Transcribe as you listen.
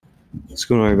What's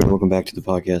going on, everybody? Welcome back to the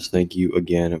podcast. Thank you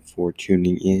again for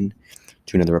tuning in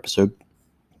to another episode.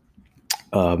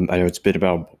 I know it's been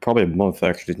about probably a month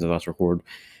actually since the last record.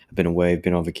 I've been away, I've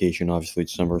been on vacation. Obviously,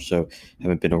 it's summer, so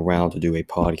haven't been around to do a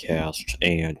podcast.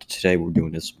 And today we're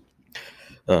doing this.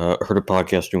 I heard a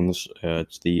podcast doing this.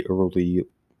 It's the early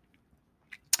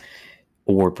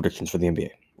award predictions for the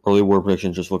NBA. Early award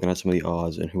predictions, just looking at some of the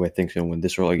odds and who I think is going to win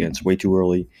this early. Again, it's way too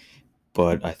early,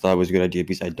 but I thought it was a good idea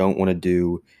because I don't want to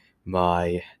do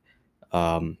my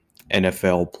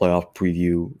NFL playoff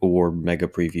preview award mega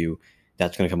preview.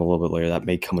 That's going to come a little bit later. That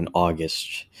may come in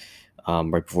August,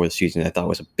 right before the season. I thought it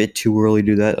was a bit too early to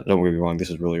do that. Don't get me wrong,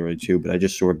 this is really early too, but I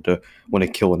just sort of want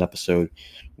to kill an episode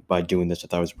by doing this. I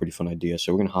thought it was a pretty fun idea.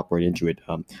 So we're going to hop right into it.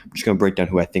 I'm just going to break down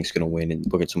who I think is going to win and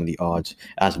look at some of the odds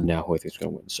as of now, who I think is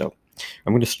going to win. So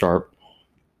I'm going to start.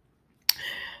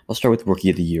 I'll start with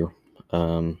Rookie of the Year.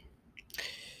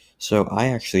 So I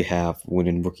actually have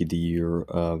winning Rookie of the Year.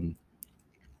 I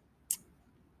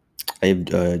have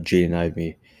Jaden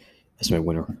Ivey as my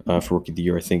winner for Rookie of the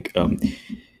Year. I think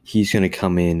he's going to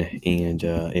come in and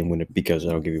win it because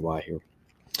I'll give you why here.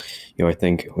 I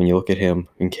think when you look at him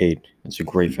and Cade, it's a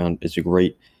great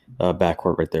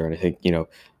backcourt right there. And I think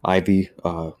Ivey,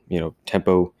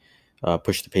 tempo,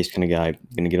 push the pace kind of guy,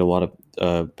 going to get a lot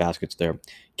of baskets there.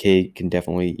 Cade can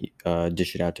definitely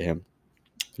dish it out to him.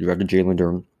 You have to Jalen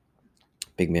Duren,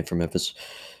 big man from Memphis,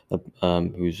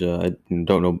 who's I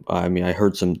don't know. I mean, I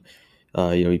heard some.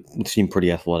 He seemed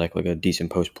pretty athletic, like a decent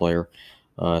post player.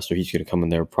 So he's going to come in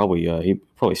there. He'll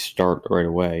probably start right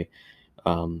away.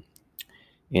 But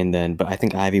I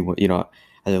think Ivey,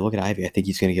 as I look at Ivey, I think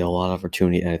he's going to get a lot of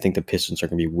opportunity, and I think the Pistons are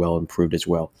going to be well improved as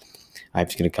well.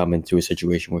 Ivey's going to come into a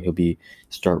situation where he'll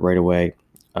start right away.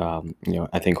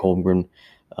 I think Holmgren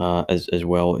as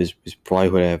well is probably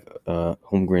what I have.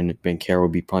 Holmgren, Banchero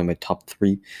would be probably my top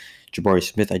three. Jabari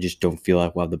Smith, I just don't feel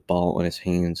like will have the ball in his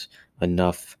hands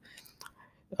enough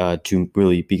to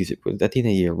really, because at the end of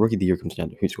the year, Rookie of the Year comes down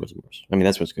to who scores the most. I mean,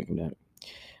 that's what's going to come down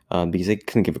to. Because they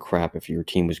couldn't give a crap if your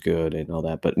team was good and all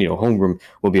that. But, Holmgren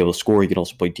will be able to score. He can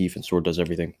also play defense, or does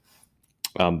everything.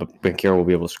 But Banchero will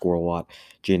be able to score a lot.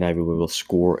 Jaden Ivey will be able to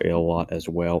score a lot as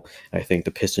well. I think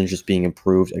the Pistons just being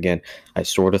improved. Again, I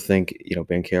sort of think,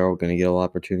 Banchero going to get a lot of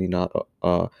opportunity, not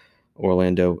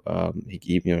Orlando.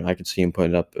 I could see him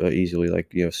putting it up easily,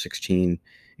 16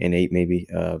 and 8 maybe.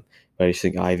 But I just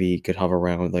think Ivey could hover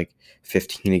around like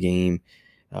 15 a game.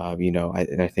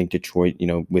 I think Detroit,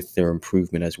 with their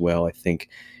improvement as well, I think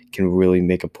can really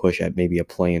make a push at maybe a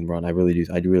play-in run. I really do.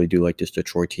 I really do like this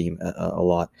Detroit team a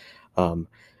lot.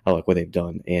 I like what they've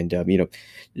done, and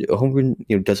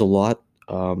Holmgren, does a lot.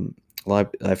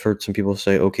 I've heard some people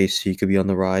say OKC could be on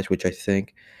the rise, which I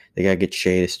think they gotta get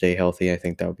Shea to stay healthy. I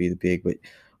think that would be the big. But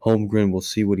Holmgren, we'll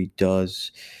see what he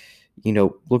does.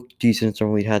 Looked decent.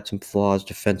 Certainly had some flaws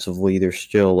defensively. They're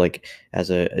still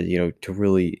to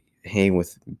really hang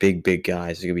with big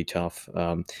guys is gonna be tough.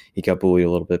 He got bullied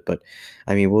a little bit, but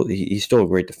I mean, he's still a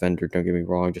great defender. Don't get me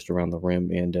wrong, just around the rim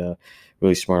and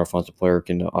really smart offensive player.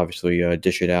 Can obviously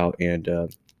dish it out and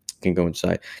can go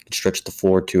inside. Can stretch the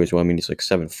floor too as well. I mean, he's like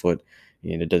 7 foot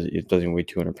and it doesn't weigh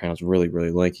 200 pounds. Really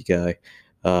lanky guy.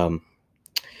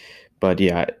 But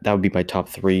yeah, that would be my top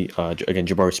three. Again,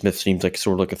 Jabari Smith seems like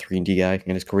sort of like a 3-and-D guy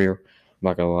in his career. I'm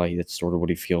not gonna lie, that's sort of what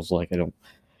he feels like. I don't,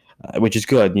 which is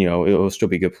good. It'll still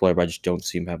be a good player, but I just don't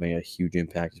see him having a huge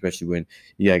impact, especially when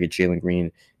you gotta get Jalen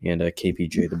Green and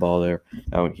KPJ the ball there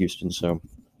out in Houston. So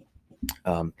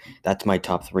that's my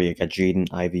top three. I got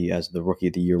Jaden Ivey as the Rookie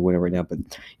of the Year winner right now. But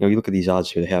you look at these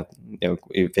odds here. They have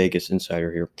Vegas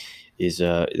Insider here is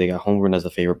they got Holmgren as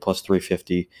the favorite plus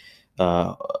 350.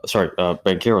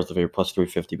 Banchero is the favorite plus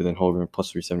 350, but then Holmgren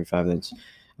plus 375. Then it's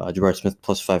Jabari Smith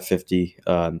plus 550,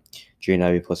 Jaden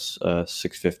Ivey plus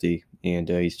 650, and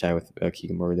he's tied with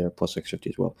Keegan Murray there plus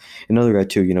 650 as well. Another guy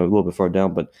too, a little bit far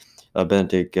down, but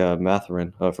Benedict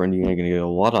Mathurin for Indiana going to get a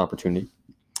lot of opportunity.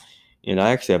 And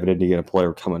I actually have an Indiana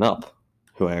player coming up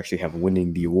who I actually have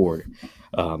winning the award.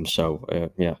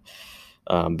 Yeah.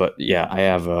 But yeah, I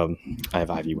have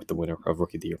Ivey with the winner of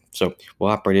Rookie of the Year. So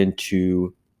we'll hop right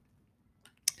into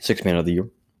Sixth Man of the Year.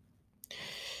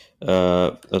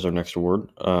 As our next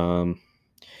award. And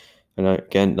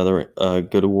again, another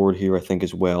good award here, I think,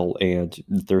 as well. And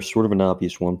there's sort of an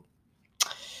obvious one.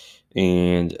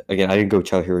 And again, I didn't go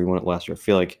Tyler Hero. He won it last year. I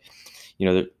feel like,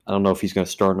 I don't know if he's going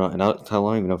to start or not. And I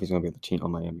don't even know if he's going to be on the team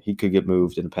on Miami. He could get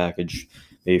moved in a package,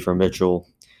 maybe for Mitchell,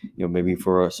 maybe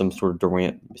for some sort of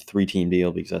Durant 3-team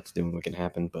deal, because that's the only way it can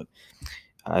happen. But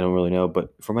I don't really know.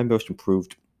 But for my most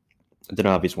improved, the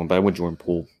obvious one, but I went Jordan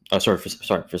Poole. For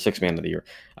Sixth Man of the Year,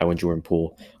 I went Jordan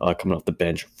Poole coming off the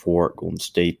bench for Golden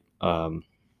State.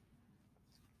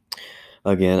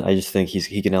 Again, I just think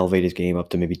he can elevate his game up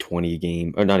to maybe 20 a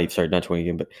game, or not even sorry, not 20 a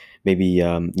game, but maybe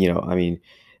I mean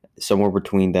somewhere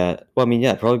between that. Well, I mean,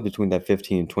 yeah, probably between that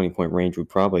 15 and 20 point range would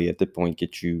probably at that point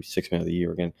get you six man of the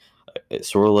year again.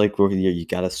 It's sort of like rookie of the year, you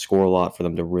got to score a lot for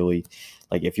them to really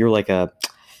like. If you're like a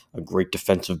great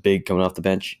defensive big coming off the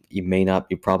bench, you're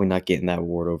probably not getting that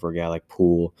award over a guy like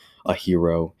Poole, a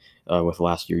hero with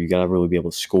last year. You got to really be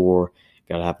able to score.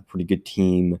 Got to have a pretty good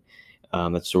team.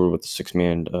 That's sort of what the six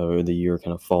man of the year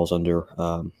kind of falls under.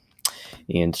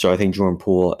 And so I think Jordan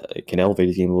Poole can elevate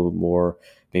his game a little bit more,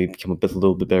 maybe become a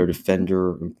little bit better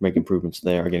defender, make improvements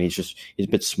there. Again, he's a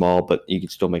bit small, but he can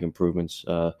still make improvements.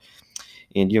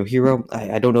 And Hero,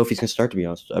 I don't know if he's going to start. To be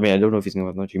honest, I mean I don't know if he's going to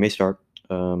have much. He may start,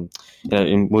 and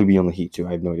maybe on the Heat too.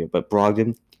 I have no idea. But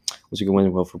Brogdon was a good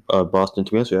win well for Boston.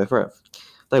 To be honest, I thought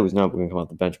he was not going to come off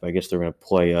the bench, but I guess they're going to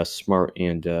play Smart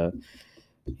and I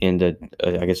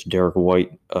guess Derek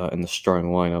White in the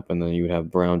starting lineup, and then you would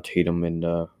have Brown, Tatum, and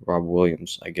Rob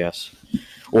Williams, I guess.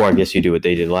 Or I guess you do what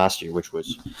they did last year, which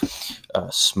was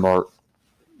Smart,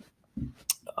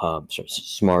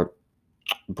 Smart,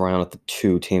 Brown at the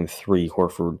 2, Tatum 3,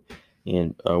 Horford,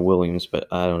 and Williams. But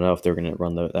I don't know if they're going to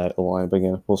run that lineup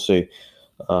again. We'll see.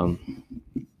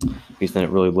 Because then it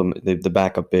really limit the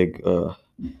backup big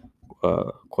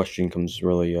question comes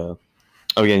really.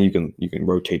 Again, you can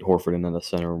rotate Horford in the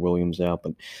center, Williams out,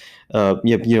 but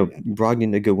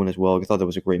Brogdon a good one as well. I thought that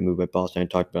was a great move by Boston. I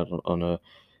talked about it on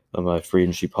my free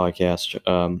agency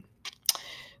podcast.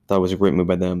 That was a great move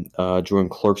by them. Jordan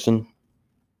Clarkson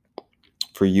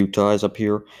for Utah is up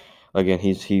here. Again,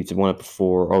 he's won it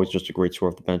before. Always just a great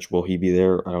scorer off the bench. Will he be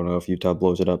there? I don't know if Utah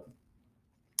blows it up.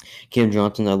 Cam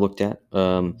Johnson, I looked at.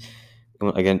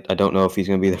 Again, I don't know if he's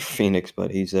going to be there for Phoenix,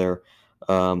 but he's there.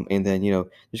 And then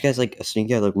there's guys like a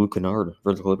sneaky guy like Luke Kennard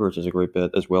for the Clippers is a great bet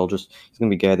as well. Just he's gonna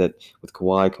be a guy that with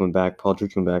Kawhi coming back, Paul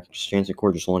George coming back, just Jansen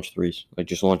Core just launch threes,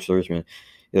 man.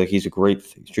 Like he's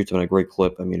shoots on a great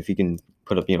clip. I mean, if he can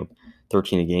put up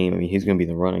 13 a game, I mean he's gonna be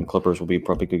in the running. Clippers will be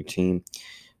probably a good team.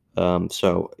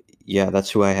 So yeah,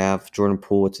 that's who I have. Jordan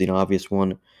Poole, it's the obvious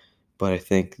one, but I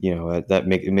think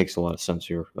it makes a lot of sense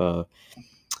here. So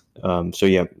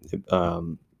yeah.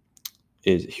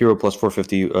 Is Hero plus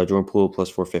 450, Jordan Poole plus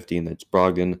 450, and that's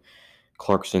Brogdon,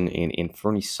 Clarkson, and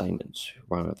Fernie Simons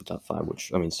rounding out the top 5.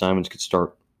 Which I mean, Simons could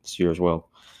start this year as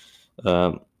well.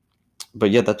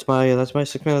 But yeah, that's my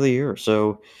sixth man of the year.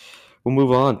 So we'll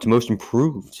move on to most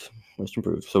improved. So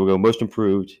we'll go most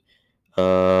improved.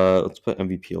 Let's put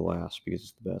MVP last because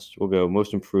it's the best. We'll go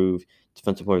most improved,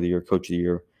 defensive player of the year, coach of the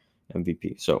year,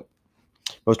 MVP. So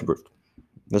most improved.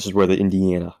 This is where the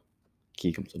Indiana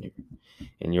key comes in here.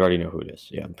 And you already know who it is.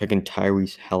 Yeah, I'm picking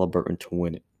Tyrese Halliburton to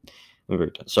win it.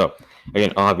 So,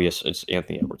 again, obvious, it's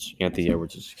Anthony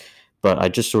Edwards. But I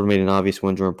just sort of made an obvious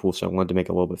one, Jordan Poole, so I wanted to make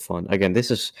it a little bit fun. Again,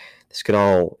 this could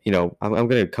all, I'm going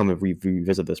to come and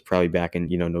revisit this probably back in,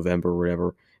 November or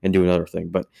whatever and do another thing.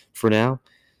 But for now,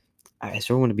 I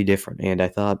sort of want to be different. And I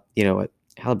thought, what,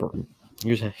 Halliburton,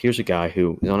 here's a guy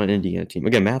who is on an Indiana team.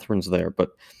 Again, Matherin's there,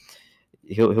 but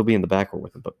he'll be in the backcourt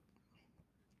with him. But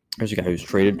there's a guy who's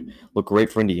traded, looked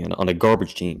great for Indiana on a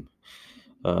garbage team.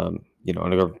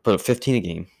 Put up 15 a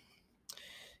game.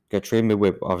 Got traded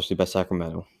midway, obviously, by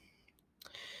Sacramento.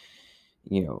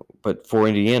 But for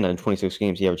Indiana in 26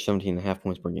 games, he averaged 17.5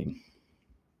 points per game.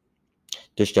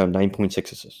 Dished out 9.6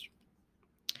 assists.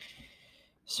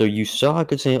 So you saw a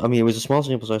good sample. I mean, it was a small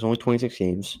sample size, only 26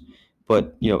 games.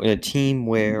 But, in a team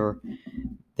where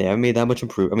they haven't made that much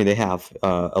improvement. I mean, they have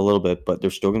a little bit, but they're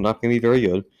still not going to be very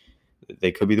good.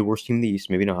 They could be the worst team in the East,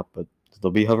 maybe not, but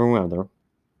they'll be hovering around there.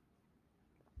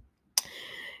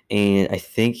 And I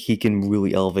think he can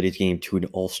really elevate his game to an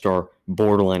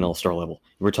borderline all-star level.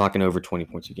 We're talking over 20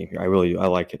 points a game here. I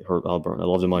like it. Halliburton. I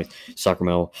love him. Like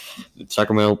Sacramento.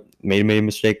 Sacramento made a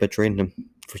mistake by trading him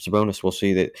for Sabonis. We'll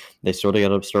see that they sort of got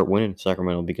to start winning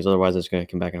Sacramento because otherwise it's going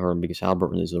to come back and hurt him because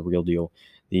Halliburton is the real deal.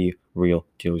 The real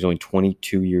deal. He's only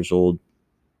 22 years old.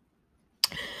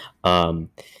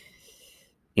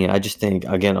 And I just think,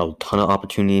 again, a ton of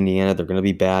opportunity in Indiana. They're going to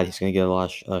be bad. He's going to get a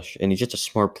lot and he's just a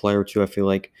smart player, too, I feel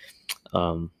like.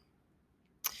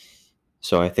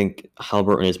 So I think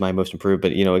Halliburton is my most improved.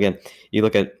 But, again, you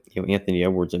look at Anthony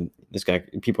Edwards, and this guy,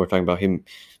 people are talking about him,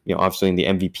 obviously in the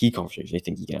MVP conversation. They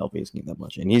think he can elevate his game that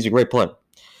much. And he's a great player.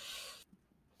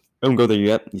 I don't go there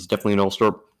yet. He's definitely an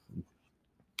all-star.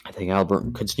 I think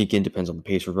Halliburton could sneak in, depends on the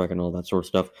Pacers record and all that sort of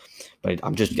stuff. But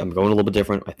I'm going a little bit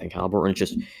different. I think Halliburton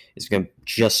is going to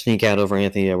just sneak out over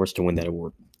Anthony Edwards to win that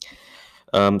award.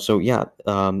 That's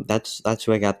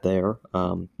who I got there.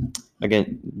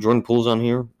 Again, Jordan Poole's on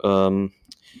here.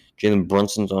 Jalen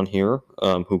Brunson's on here,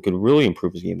 who could really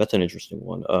improve his game. That's an interesting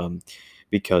one,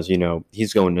 because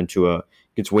he's going into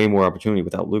gets way more opportunity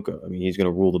without Luka. I mean, he's going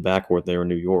to rule the backcourt there in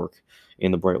New York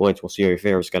in the bright lights. Well, C.J.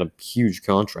 Fair's got a huge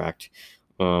contract,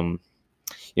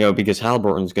 because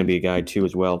Halliburton's going to be a guy too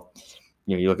as well.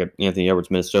 You look at Anthony Edwards,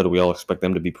 Minnesota. We all expect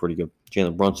them to be pretty good.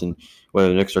 Jalen Brunson, whether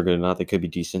the Knicks are good or not, they could be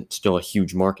decent. Still a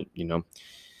huge market,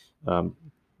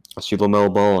 I see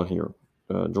LaMelo Ball on here.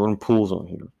 Jordan Poole's on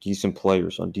here. Decent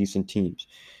players on decent teams.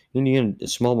 Indiana, a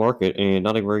small market and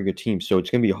not a very good team. So it's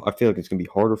gonna be. I feel like it's gonna be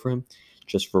harder for him,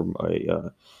 just from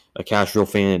a casual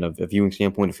fan and a viewing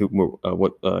standpoint of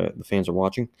what the fans are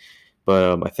watching.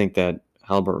 But I think that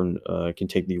Halliburton can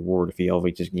take the award if he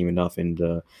elevates his game enough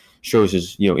and shows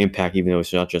his impact. Even though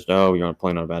it's not just you're not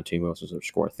playing on a bad team, else is their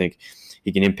score. I think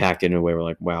he can impact it in a way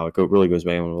where wow, it really goes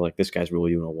back and we're like, this guy's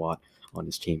really doing a lot on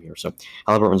his team here. So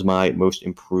Halliburton's my most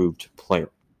improved player.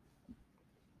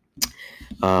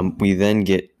 We then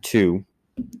get to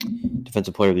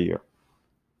Defensive Player of the Year.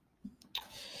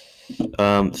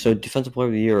 So Defensive Player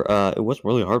of the Year, it wasn't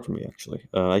really hard for me, actually.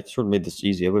 I sort of made this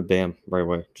easy. I would Bam right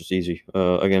away, just easy.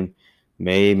 Again,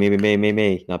 may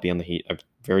not be on the Heat. I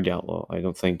very doubtful. I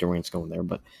don't think Durant's going there,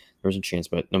 but there's a chance.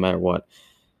 But no matter what,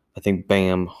 I think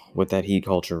Bam with that Heat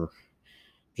culture,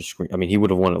 he would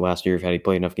have won it last year if he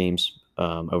played enough games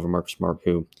over Marcus Smart,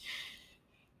 who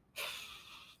I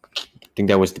think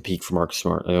that was the peak for Marcus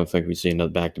Smart. I don't think we see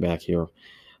another back-to-back here.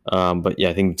 But yeah,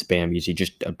 I think it's Bam easy.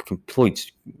 Just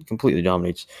completely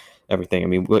dominates everything. I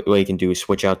mean, what he can do is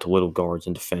switch out to little guards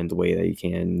and defend the way that he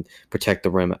can, protect the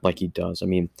rim like he does. I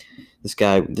mean, this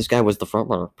guy was the front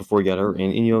runner before he got hurt,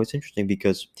 and it's interesting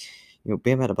because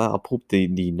Bam had about, I'll pull up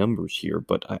the numbers here,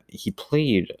 but he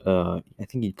played. I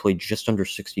think he played just under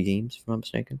 60 games, if I'm not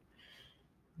mistaken.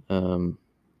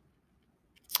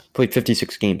 Played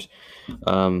 56 games.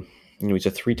 He's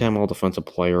a 3-time All-Defensive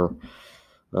player.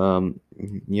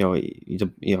 He's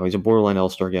a borderline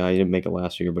All-Star guy. He didn't make it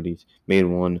last year, but he's made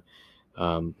one.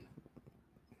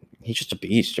 He's just a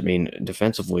beast. I mean,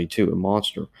 defensively too, a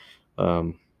monster.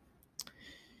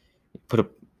 Put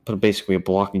basically a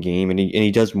block a game, and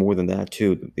he does more than that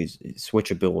too. His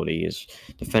switchability, is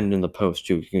defending in the post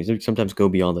too. He can sometimes go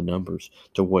beyond the numbers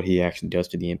to what he actually does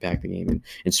to the impact of the game,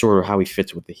 and sort of how he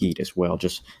fits with the Heat as well.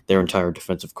 Just their entire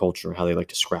defensive culture, how they like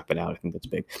to scrap it out. I think that's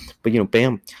big. But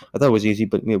Bam, I thought it was easy.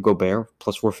 But Gobert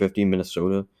plus 450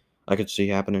 Minnesota, I could see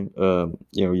happening.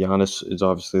 Giannis is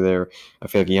obviously there. I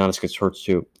feel like Giannis gets hurt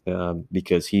too,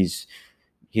 because he's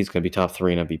going to be top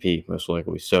 3 in MVP most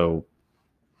likely. So.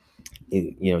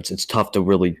 It's tough to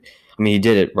really. I mean, he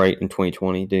did it right in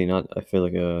 2020, did he not? I feel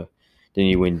like didn't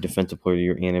he win Defensive Player of the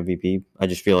Year and MVP? I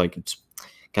just feel like it's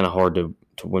kind of hard to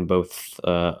win both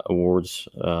awards,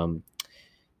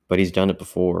 but he's done it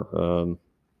before.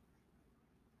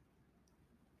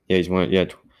 He's won it. Yeah,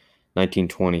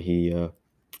 1920. He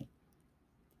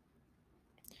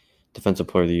Defensive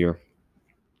Player of the Year.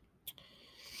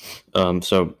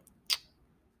 So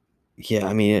yeah,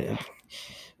 I mean.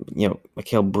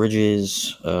 Mikal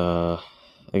Bridges,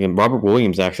 again, Robert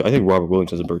Williams, actually. I think Robert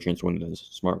Williams has a better chance to win it as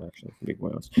Smart, actually.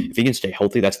 If he can stay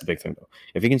healthy, that's the big thing, though.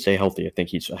 If he can stay healthy, I think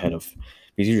he's ahead of,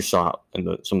 because you just saw in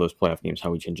some of those playoff games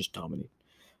how he can just dominate.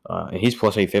 And he's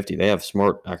plus 850. They have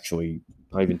Smart, actually,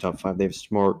 not even top 5. They have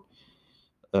Smart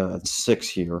at 6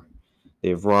 here. They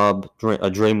have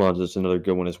Draymond is another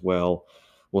good one as well.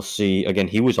 We'll see. Again,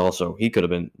 he could have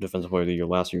been Defensive Player of the Year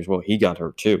last year as well. He got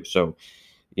hurt, too, so...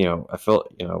 I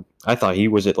thought he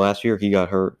was it last year. He got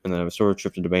hurt, and then I was sort of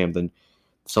shifted to Bam. Then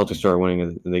the Celtics started winning,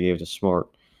 and they gave it to Smart.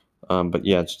 But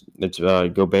yeah, it's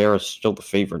Gobert is still the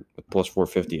favorite with plus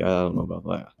 450. I don't know about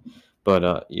that,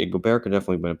 but Gobert could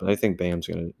definitely win it. But I think Bam's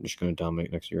just gonna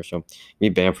dominate next year. So me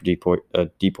Bam for Depoy.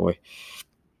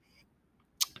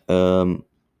 Coach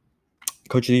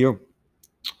of the Year.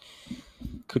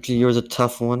 Coach of the Year is a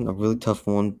tough one, a really tough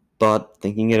one. But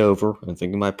thinking it over and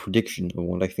thinking my prediction of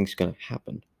what I think is going to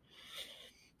happen,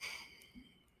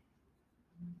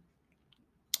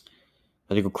 I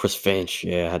had to go Chris Finch.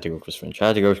 Yeah, I had to go Chris Finch.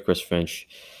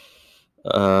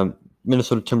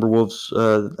 Minnesota Timberwolves.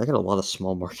 I got a lot of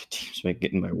small market teams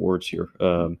getting my awards here.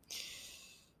 I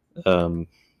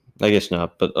guess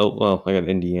not, but I got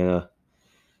Indiana.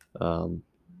 I don't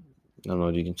know.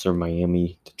 Do you consider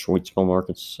Miami, Detroit small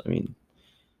markets? I mean,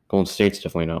 Golden State's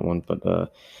definitely not one,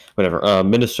 but whatever.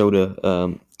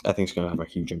 Minnesota, I think is going to have a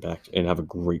huge impact and have a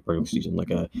great regular season. They're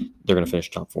going to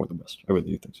finish top 4 in the West. I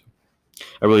really do think so.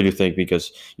 I really do think,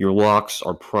 because your locks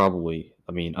are probably,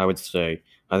 I would say,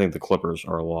 I think the Clippers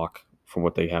are a lock from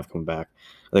what they have come back.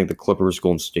 I think the Clippers,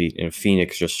 Golden State, and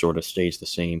Phoenix just sort of stays the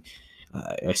same.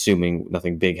 assuming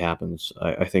nothing big happens.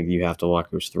 I think you have to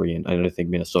lock those three in. I don't think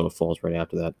Minnesota falls right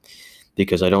after that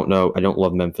because I don't know. I don't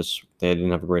love Memphis. They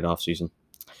didn't have a great offseason.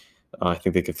 I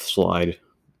think they could slide.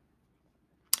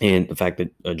 And the fact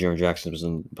that Jaren Jackson was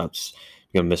going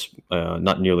to miss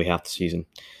not nearly half the season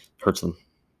hurts them.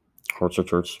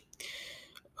 Hurts.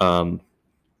 I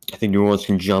think New Orleans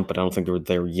can jump, but I don't think they're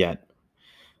there yet.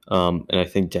 And I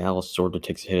think Dallas sort of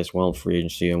takes a hit as well in free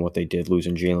agency on what they did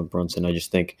losing Jalen Brunson. I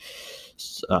just think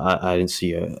I didn't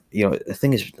see the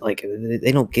thing is like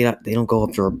they don't go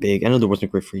up for a big. I know there wasn't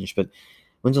a great free agency, but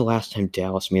when's the last time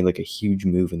Dallas made like a huge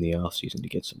move in the offseason to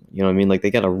get someone? You know what I mean? Like they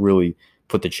got to really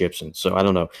put the chips in. So I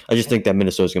don't know. I just think that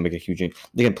Minnesota's gonna make a huge change.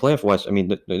 Again, playoff wise, I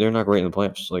mean they're not great in the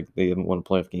playoffs. Like they haven't won a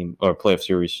playoff game or a playoff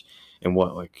series in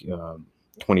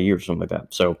 20 years or something like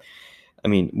that. So I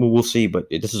mean, we'll see, but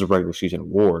this is a regular season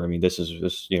award. I mean, so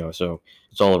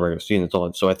it's all a regular season. It's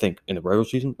all. So I think in the regular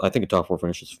season, I think a top four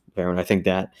finish is fair, and I think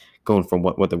that going from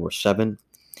what they were 7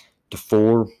 to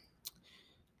 4,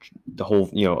 the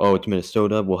whole it's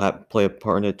Minnesota will play a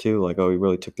part in it too. Like he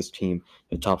really took this team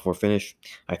to the top 4 finish.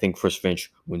 I think Chris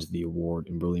Finch wins the award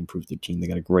and really improves the team. They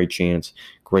got a great chance,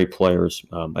 great players.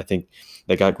 I think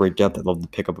they got great depth. I love the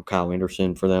pickup of Kyle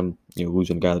Anderson for them.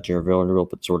 Losing a guy like Jared Vanderbilt,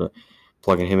 but sort of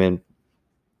plugging him in.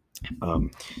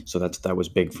 So that was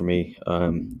big for me.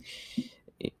 And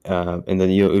then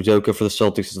Udoka for the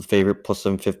Celtics is the favorite, plus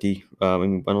 750. I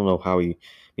don't know how he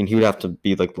would have to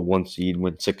be like the 1 seed,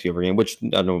 win 60 over game, which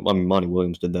I don't know. I mean, Monty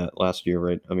Williams did that last year,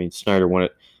 right? I mean, Snyder won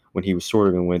it when he was sort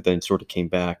of going to win, then sort of came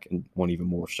back and won even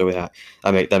more. So that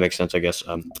makes sense, I guess.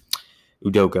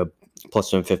 Udoka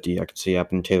plus 750, I could see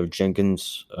happen. Taylor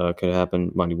Jenkins could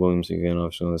happen. Monty Williams again,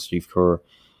 obviously on the Steve Kerr.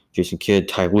 Jason Kidd,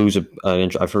 Ty Lue's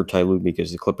I've heard Ty Lue because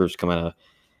the Clippers come out of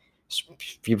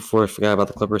before I forgot about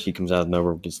the Clippers. He comes out of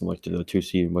nowhere, gets them like to the 2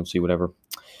 seed, 1 seed, whatever.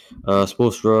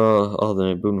 Spoelstra, all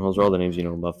the Budenholzer, all the names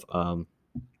love are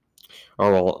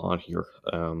all on here.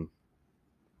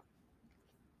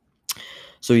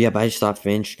 So yeah, but I just thought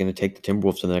Finch going to take the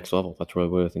Timberwolves to the next level. That's really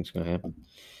what I think is going to happen.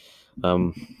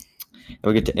 And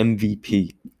we get to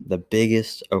MVP, the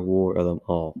biggest award of them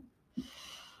all.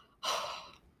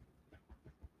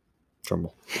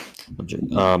 Trumbull. I'll give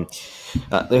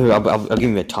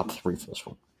you a top 3 for this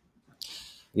one.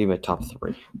 I'll give you a top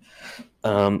 3.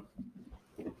 Let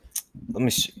me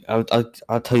see.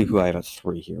 I'll tell you who I have at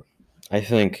 3 here. I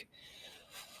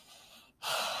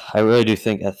really do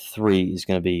think at 3 is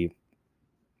going to be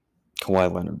Kawhi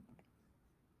Leonard.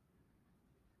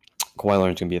 Kawhi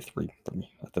Leonard's going to be a 3 for me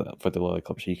for the LA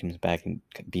Clippers. He comes back and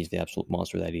beats the absolute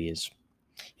monster that he is,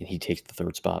 and he takes the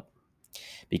 3rd spot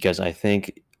because I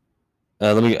think.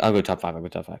 I'll go top 5.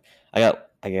 I got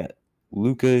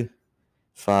Luka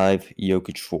 5,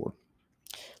 Jokic 4.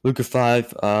 Luka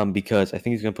 5, because I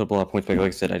think he's gonna put up a lot of points. But like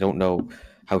I said, I don't know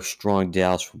how strong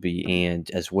Dallas will be, and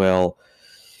as well,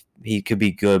 he could be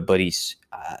good, but he's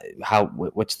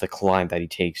what's the climb that he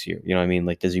takes here? You know what I mean?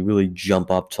 Like, does he really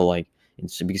jump up to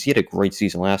because he had a great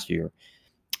season last year,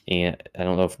 and I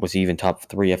don't know if was he even top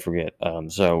 3. I forget.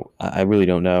 So I really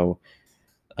don't know.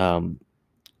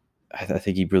 I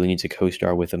think he really needs a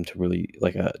co-star with him to really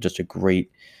just a great.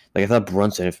 I thought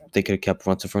Brunson, if they could have kept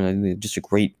Brunson for him, just a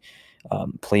great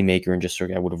playmaker and just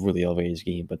sort of guy would have really elevated his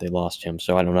game, but they lost him,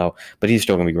 so I don't know. But he's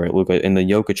still gonna be great. Luka and the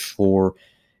Jokic 4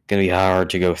 gonna be hard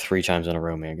to go 3 times in a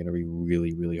row, man. Gonna be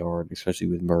really, really hard, especially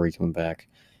with Murray coming back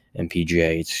and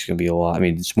PJ. It's gonna be a lot. I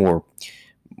mean, it's more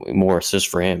assists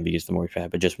for him because the more he's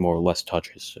had, but just more or less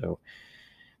touches. So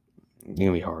it's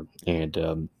gonna be hard.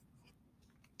 And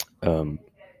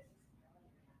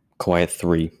Kawhi at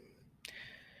 3.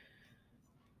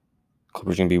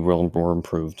 Clippers going to be real more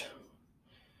improved.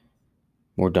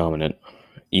 More dominant.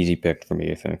 Easy pick for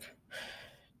me, I think.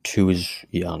 2 is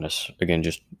Giannis. Again,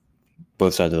 just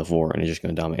both sides of the floor, and he's just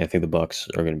going to dominate. I think the Bucks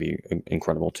are going to be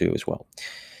incredible, too, as well.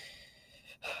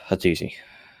 That's easy.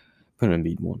 Put him in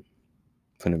Embiid 1.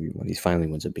 He finally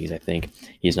wins a beat, I think.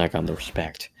 He's not gotten the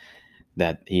respect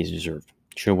that he's deserved.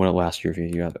 Should have won it last year, if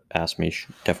you had asked me.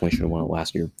 Definitely should have won it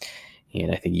last year. And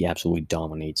I think he absolutely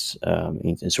dominates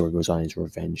and sort of goes on his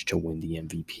revenge to win the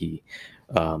MVP.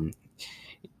 And,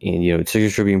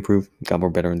 Sixers should be improved. Got more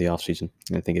better in the offseason.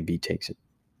 And I think Embiid takes it.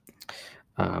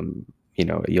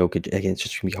 Jokic, again, it's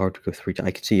just going to be hard to go 3 times.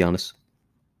 I could see Giannis.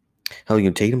 Hell,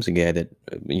 Tatum's a guy that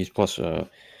he's plus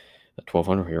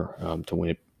 1,200 here to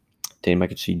win it. Tatum, I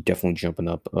could see definitely jumping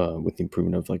up with the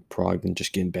improvement of Prague and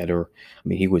just getting better. I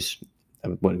mean, he was,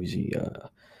 what was he?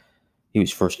 He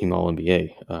was first team All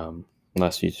NBA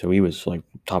last season, so he was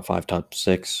top 5, top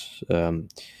 6 in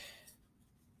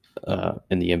the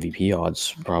MVP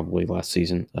odds probably last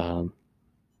season.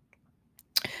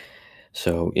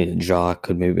 So Ja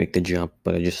could maybe make the jump,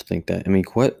 but I just think that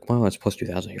wow, it's plus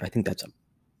 2,000 here. I think that's a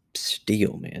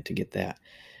steal, man, to get that.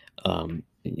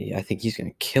 Yeah, I think he's going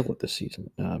to kill it this season.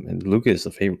 And Luka is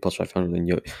the favorite plus 500,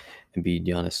 and be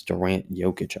Giannis, Durant,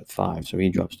 Jokic at 5. So he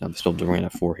drops down. Still Durant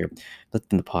at 4 here. That's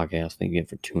in the podcast. Thank you again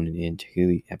for tuning in to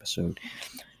the episode.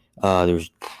 There's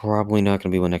probably not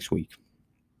going to be one next week.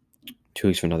 2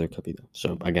 weeks from now, there could be, though.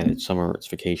 So again, it's summer, it's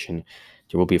vacation.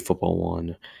 There will be a football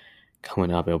one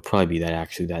coming up. It'll probably be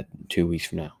that 2 weeks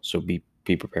from now. So be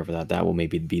prepared for that. That will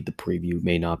maybe be the preview.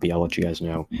 May not be. I'll let you guys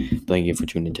know. Thank you for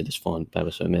tuning into this fun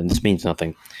episode, man. This means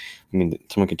nothing. I mean,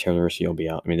 someone could tear their ACL, be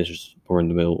out. I mean, we're in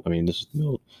the middle. I mean, this is the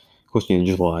middle, close to the end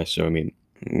of July. So, I mean,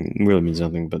 it really means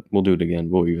nothing, but we'll do it again.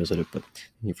 We'll revisit it. But thank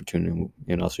you for tuning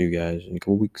in, and I'll see you guys in a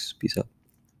couple weeks. Peace out.